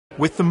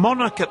With the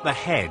monarch at the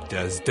head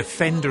as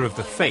defender of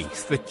the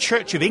faith, the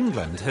Church of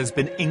England has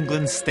been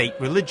England's state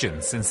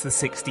religion since the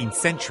 16th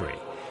century.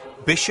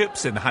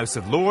 Bishops in the House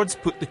of Lords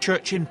put the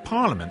Church in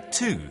Parliament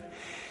too.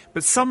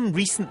 But some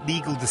recent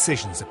legal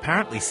decisions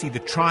apparently see the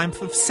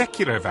triumph of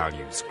secular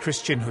values.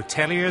 Christian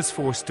hoteliers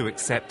forced to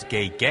accept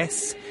gay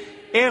guests,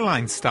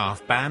 airline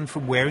staff banned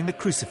from wearing the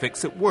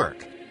crucifix at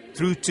work,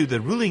 through to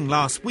the ruling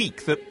last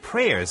week that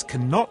prayers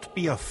cannot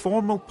be a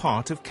formal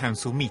part of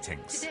council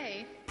meetings.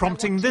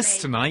 Prompting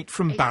this tonight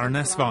from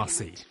Baroness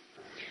Varsi.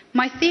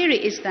 My theory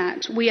is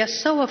that we are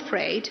so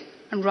afraid,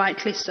 and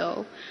rightly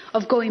so,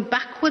 of going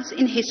backwards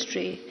in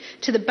history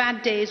to the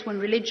bad days when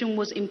religion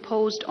was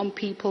imposed on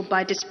people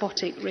by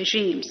despotic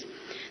regimes,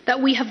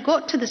 that we have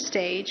got to the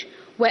stage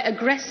where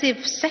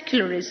aggressive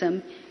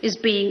secularism is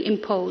being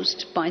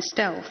imposed by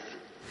stealth.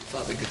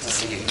 Father, good to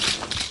see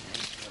you.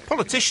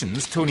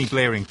 Politicians, Tony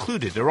Blair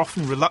included, are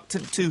often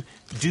reluctant to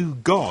do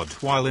God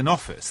while in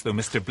office, though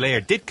Mr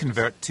Blair did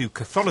convert to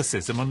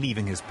Catholicism on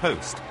leaving his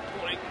post.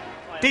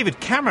 David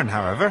Cameron,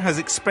 however, has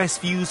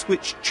expressed views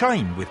which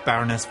chime with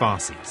Baroness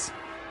Varsi's.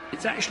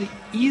 It's actually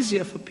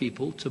easier for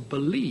people to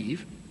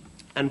believe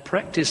and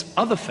practice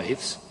other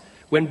faiths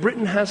when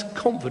Britain has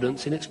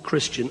confidence in its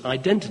Christian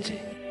identity.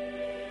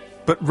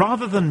 But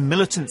rather than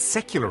militant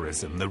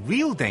secularism, the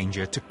real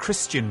danger to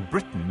Christian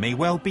Britain may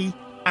well be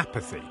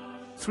apathy.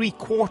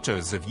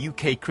 3/4 of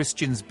UK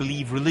Christians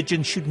believe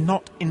religion should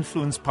not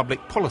influence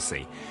public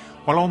policy,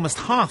 while almost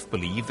half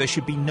believe there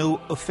should be no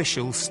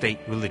official state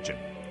religion.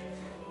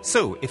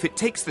 So, if it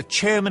takes the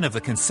chairman of the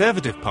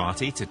Conservative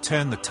Party to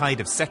turn the tide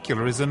of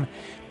secularism,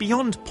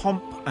 beyond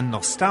pomp and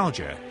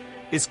nostalgia,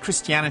 is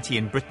Christianity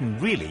in Britain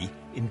really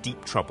in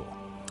deep trouble?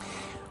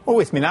 Well,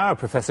 with me now are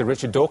Professor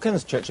Richard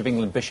Dawkins, Church of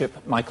England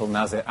Bishop Michael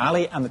Nazir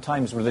Ali, and the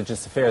Times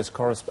Religious Affairs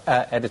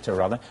editor,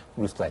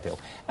 Ruth Gledhill.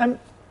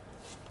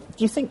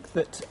 Do you think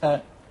that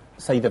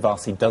Sayeeda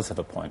Varsi does have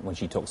a point when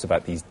she talks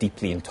about these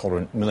deeply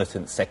intolerant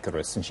militant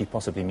secularists, and she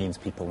possibly means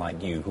people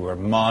like you who are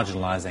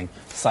marginalising,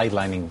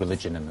 sidelining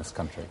religion in this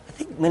country? I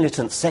think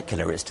militant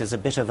secularist is a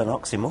bit of an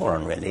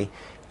oxymoron, really.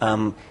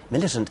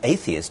 Militant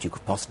atheist, you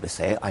could possibly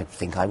say. I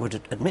think I would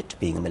admit to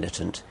being a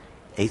militant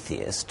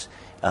atheist.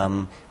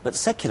 But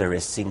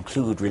secularists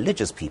include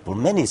religious people.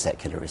 Many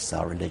secularists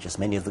are religious.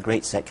 Many of the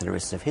great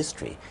secularists of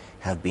history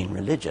have been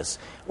religious.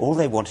 All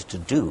they wanted to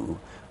do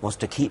was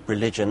to keep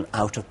religion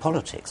out of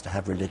politics, to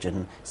have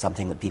religion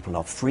something that people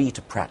are free to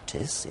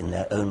practice in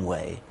their own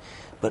way,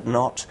 but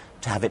not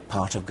to have it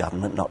part of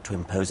government, not to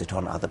impose it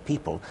on other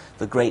people.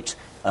 The great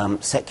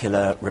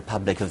secular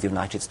Republic of the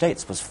United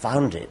States was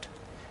founded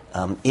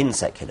in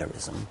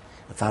secularism.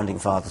 The Founding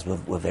Fathers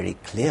were very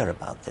clear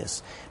about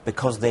this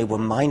because they were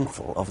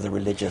mindful of the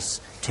religious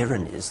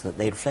tyrannies that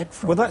they'd fled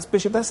from. Well,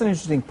 Bishop, that's an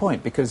interesting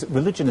point, because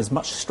religion is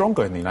much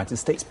stronger in the United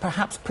States,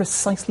 perhaps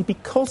precisely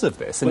because of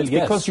this. And well, it's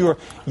yes. because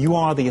you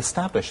are the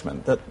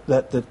establishment that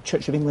the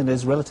Church of England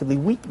is relatively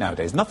weak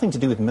nowadays. Nothing to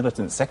do with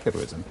militant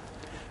secularism.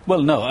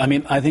 Well, no. I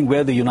mean, I think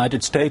where the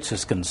United States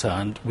is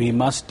concerned, we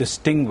must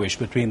distinguish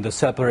between the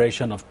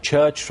separation of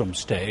church from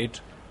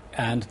state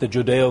and the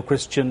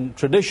Judeo-Christian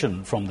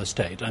tradition from the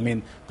state. I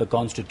mean, the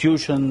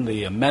Constitution,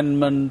 the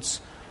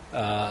amendments,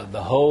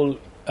 the whole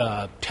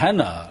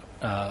tenor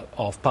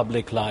of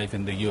public life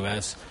in the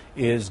U.S.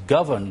 is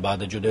governed by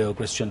the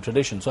Judeo-Christian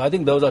tradition. So I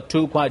think those are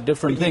two quite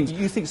different things.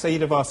 You think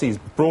Sayeeda Varsi is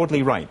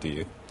broadly right, do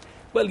you?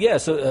 Well,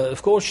 yes,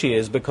 of course she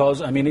is,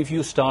 because, I mean, if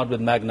you start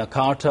with Magna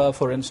Carta,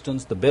 for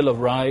instance, the Bill of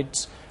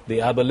Rights,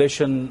 the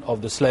abolition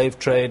of the slave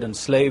trade and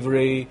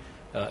slavery,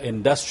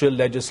 industrial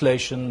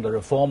legislation, the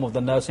reform of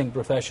the nursing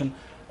profession,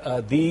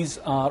 these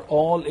are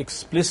all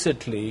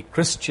explicitly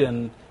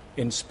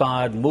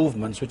Christian-inspired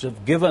movements which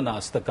have given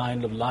us the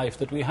kind of life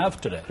that we have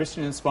today.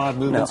 Christian-inspired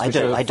movements which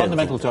are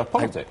fundamental to our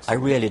politics. I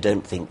really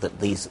don't think that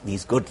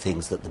these good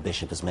things that the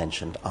Bishop has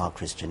mentioned are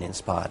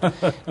Christian-inspired.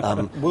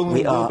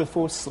 Will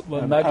before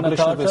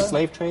abolition of the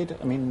slave trade?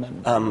 I mean,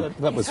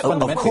 that was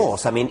fundamental. Of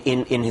course. I mean,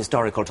 in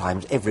historical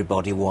times,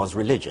 everybody was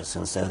religious,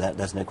 and so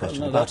there's no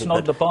question about it. it. That's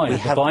not the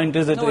point. The point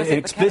is that it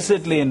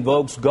explicitly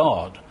invokes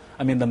God.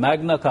 I mean, the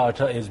Magna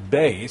Carta is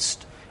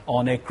based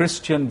on a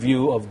Christian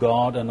view of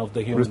God and of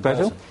the human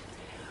person.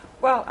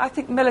 Well, I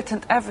think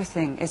militant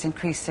everything is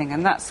increasing,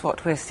 and that's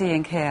what we're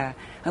seeing here.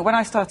 And when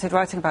I started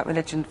writing about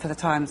religion for the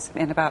Times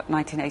in about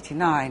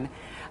 1989,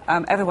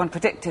 everyone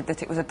predicted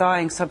that it was a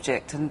dying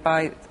subject, and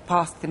by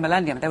past the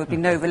millennium there would be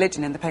no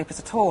religion in the papers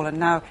at all. And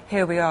now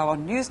here we are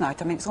on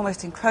Newsnight. I mean, it's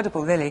almost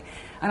incredible, really.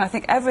 And I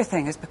think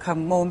everything has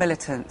become more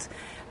militant.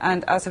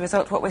 And as a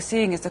result, what we're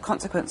seeing is the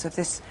consequence of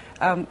this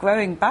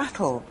growing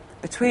battle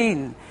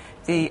between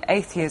the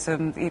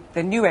atheism,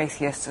 the new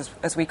atheists,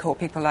 as we call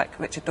people like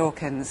Richard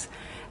Dawkins,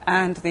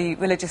 and the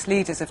religious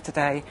leaders of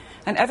today.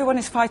 And everyone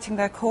is fighting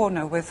their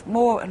corner with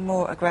more and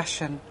more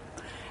aggression.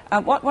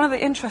 One of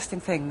the interesting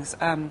things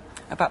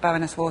about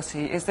Baroness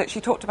Varsi is that she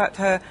talked about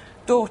her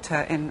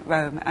daughter in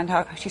Rome and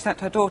how she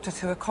sent her daughter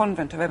to a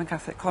convent, a Roman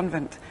Catholic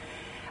convent.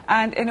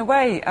 And in a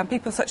way,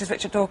 people such as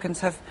Richard Dawkins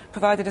have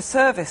provided a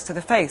service to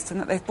the faith, and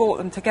that they've brought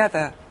them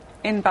together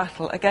in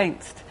battle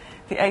against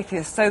the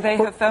atheists. So they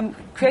have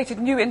created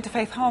new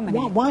interfaith harmony.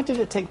 Why did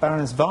it take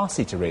Baroness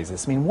Varsi to raise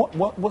this? I mean,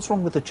 what's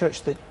wrong with the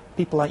church that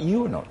people like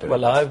you are not doing?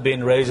 Well, I've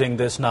been raising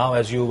this now,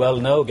 as you well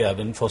know,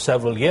 Gavin, for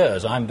several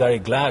years. I'm very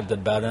glad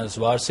that Baroness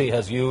Varsi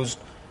has used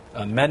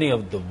many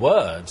of the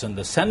words and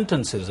the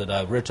sentences that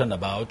I've written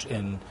about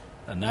in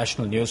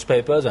national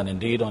newspapers and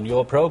indeed on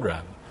your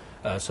programme.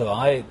 So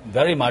I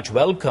very much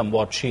welcome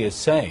what she is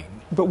saying.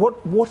 But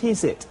what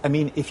is it? I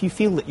mean, if you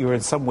feel that you're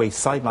in some way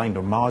sidelined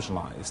or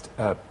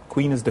marginalised,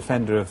 Queen as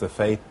Defender of the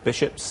Faith,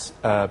 bishops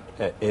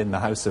in the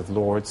House of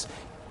Lords,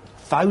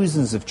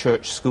 thousands of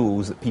church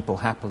schools that people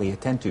happily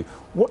attend to,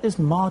 what is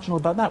marginal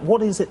about that?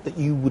 What is it that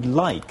you would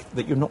like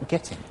that you're not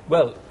getting?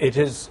 Well, it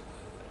is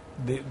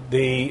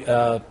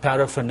the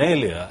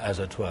paraphernalia, as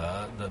it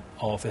were,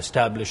 of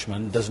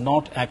establishment does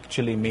not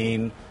actually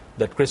mean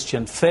that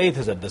Christian faith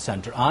is at the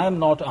centre. I am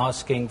not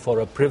asking for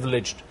a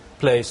privileged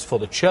place for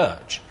the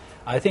church.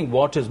 I think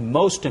what is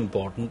most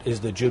important is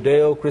the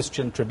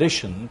Judeo-Christian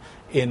tradition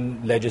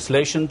in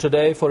legislation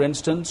today, for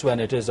instance, when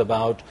it is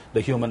about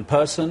the human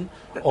person,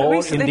 or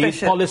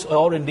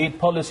indeed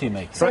policy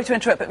making. Sorry to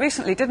interrupt, but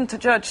recently didn't a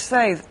judge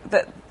say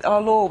that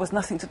our law was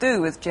nothing to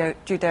do with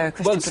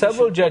Judeo-Christian Well, tradition?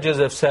 several judges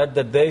have said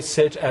that they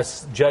sit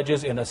as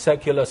judges in a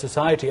secular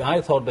society. I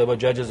thought they were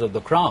judges of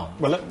the Crown.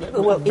 Well,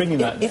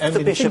 if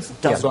the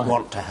bishop doesn't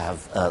want to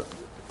have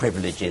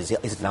privileges,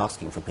 isn't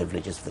asking for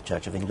privileges for the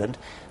Church of England,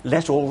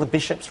 let all the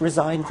bishops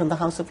resign from the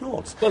House of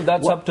Lords. Well,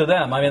 that's up to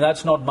them. I mean,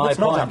 that's not my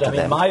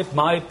point.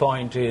 My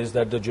point is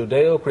that the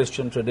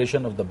Judeo-Christian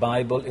tradition of the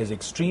Bible is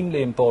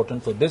extremely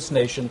important for this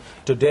nation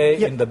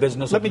today in the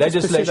business of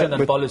legislation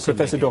and policy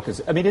Professor making.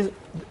 Dawkins, I mean,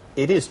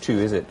 it is true,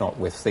 is it not,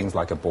 with things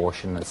like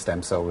abortion and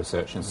stem cell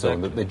research and so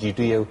on, that the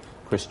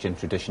Judeo-Christian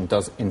tradition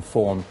does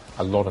inform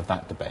a lot of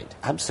that debate.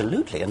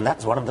 Absolutely, and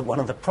that's one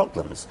of the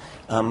problems.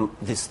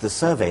 The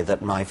survey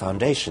that my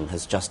foundation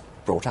has just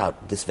brought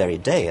out this very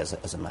day,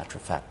 as a matter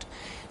of fact,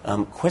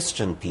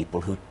 questioned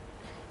people who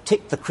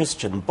ticked the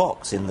Christian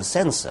box in the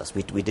census.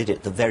 We did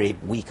it the very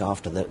week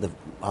after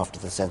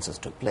the census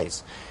took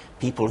place.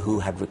 People who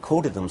had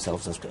recorded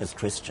themselves as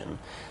Christian,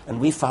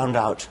 and we found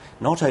out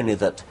not only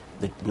that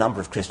the number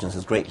of Christians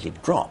has greatly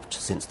dropped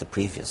since the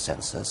previous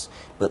census,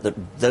 but that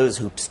those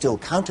who still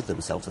counted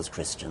themselves as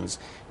Christians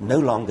no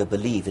longer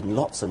believe in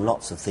lots and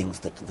lots of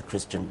things that the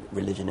Christian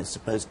religion is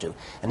supposed to.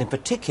 And in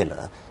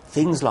particular,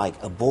 things like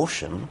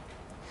abortion,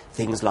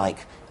 things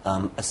like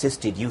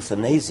assisted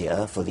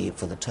euthanasia for the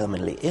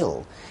terminally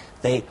ill,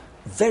 they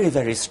very,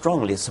 very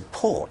strongly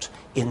support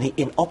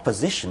in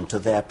opposition to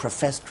their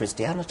professed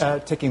Christianity.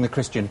 Ticking the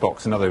Christian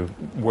box, in other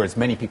words,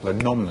 many people are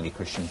nominally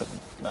Christian, but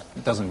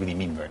that doesn't really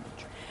mean very much.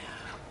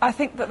 I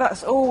think that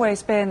that's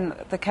always been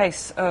the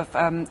case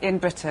in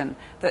Britain,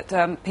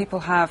 that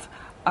people have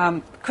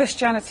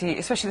Christianity,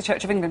 especially the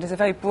Church of England, is a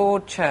very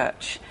broad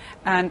church,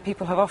 and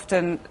people have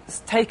often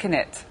taken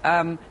it,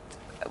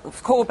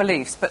 core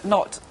beliefs, but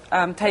not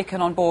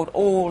taken on board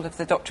all of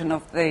the doctrine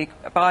of the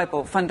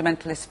Bible,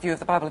 fundamentalist view of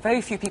the Bible.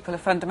 Very few people are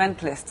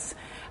fundamentalists,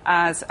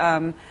 as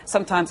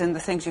sometimes in the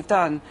things you've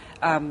done,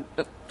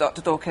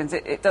 Dr. Dawkins,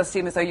 it does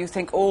seem as though you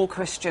think all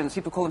Christians,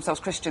 people who call themselves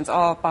Christians,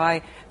 are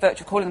by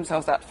virtue of calling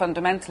themselves that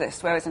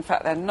fundamentalist, whereas in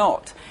fact they're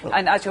not. Well,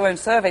 and as your own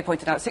survey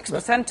pointed out,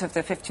 6% of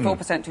the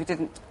 54% who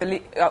didn't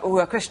believe, who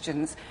are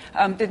Christians,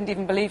 didn't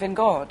even believe in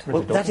God.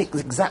 Well, that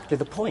is exactly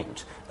the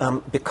point.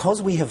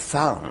 Because we have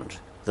found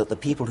that the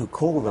people who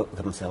call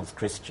themselves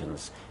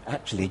Christians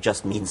actually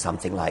just mean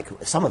something like,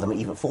 some of them,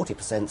 even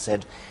 40%,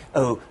 said,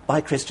 oh,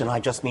 by Christian I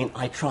just mean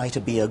I try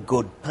to be a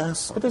good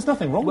person. But there's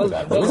nothing wrong with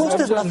that. Of course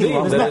there's nothing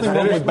wrong with that. There's nothing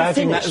wrong with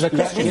badging that as a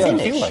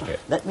Christian.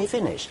 Let me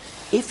finish.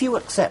 If you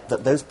accept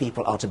that those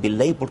people are to be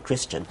labelled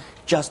Christian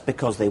just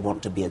because they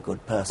want to be a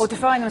good person... Or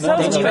define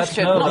themselves as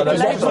Christian, not be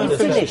labelled. Let me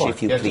finish,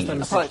 if you please.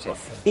 Apologies.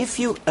 If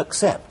you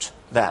accept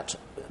that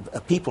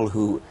people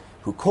who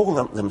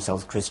call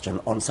themselves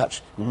Christian on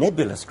such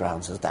nebulous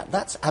grounds as that,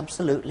 that's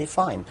absolutely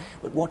fine.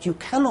 But what you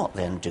cannot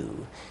then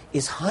do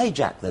is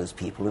hijack those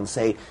people and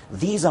say,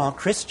 these are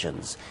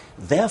Christians,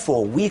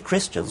 therefore we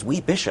Christians,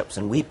 we bishops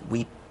and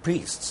we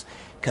priests,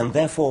 can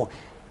therefore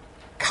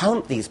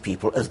count these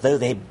people as though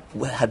they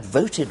had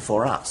voted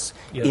for us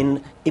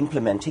in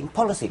implementing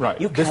policy. Right.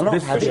 You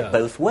cannot have it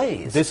both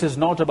ways. This is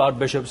not about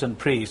bishops and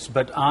priests,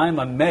 but I'm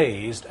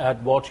amazed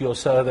at what your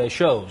survey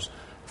shows.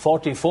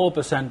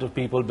 44% of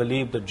people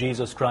believe that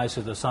Jesus Christ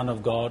is the Son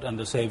of God and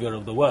the Saviour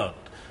of the world.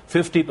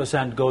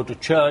 50% go to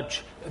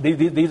church.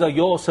 These are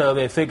your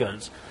survey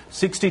figures.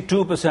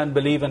 62%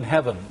 believe in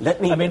heaven.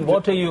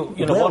 What are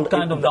what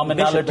kind of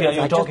nominality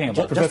are you talking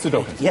about? Professor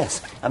Dawkins.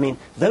 Yes. I mean,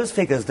 those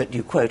figures that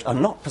you quote are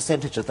not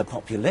percentage of the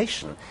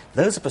population.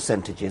 Those are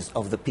percentages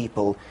of the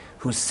people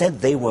who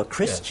said they were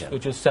Christian. Yes,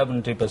 which is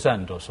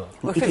 70% or so.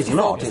 Well, it is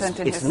not.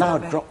 It's now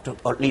dropped,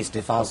 or at least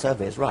if our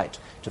survey is right,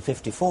 to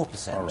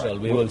 54%. Well,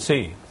 we will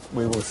see.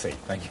 We will see.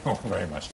 Thank you all very much.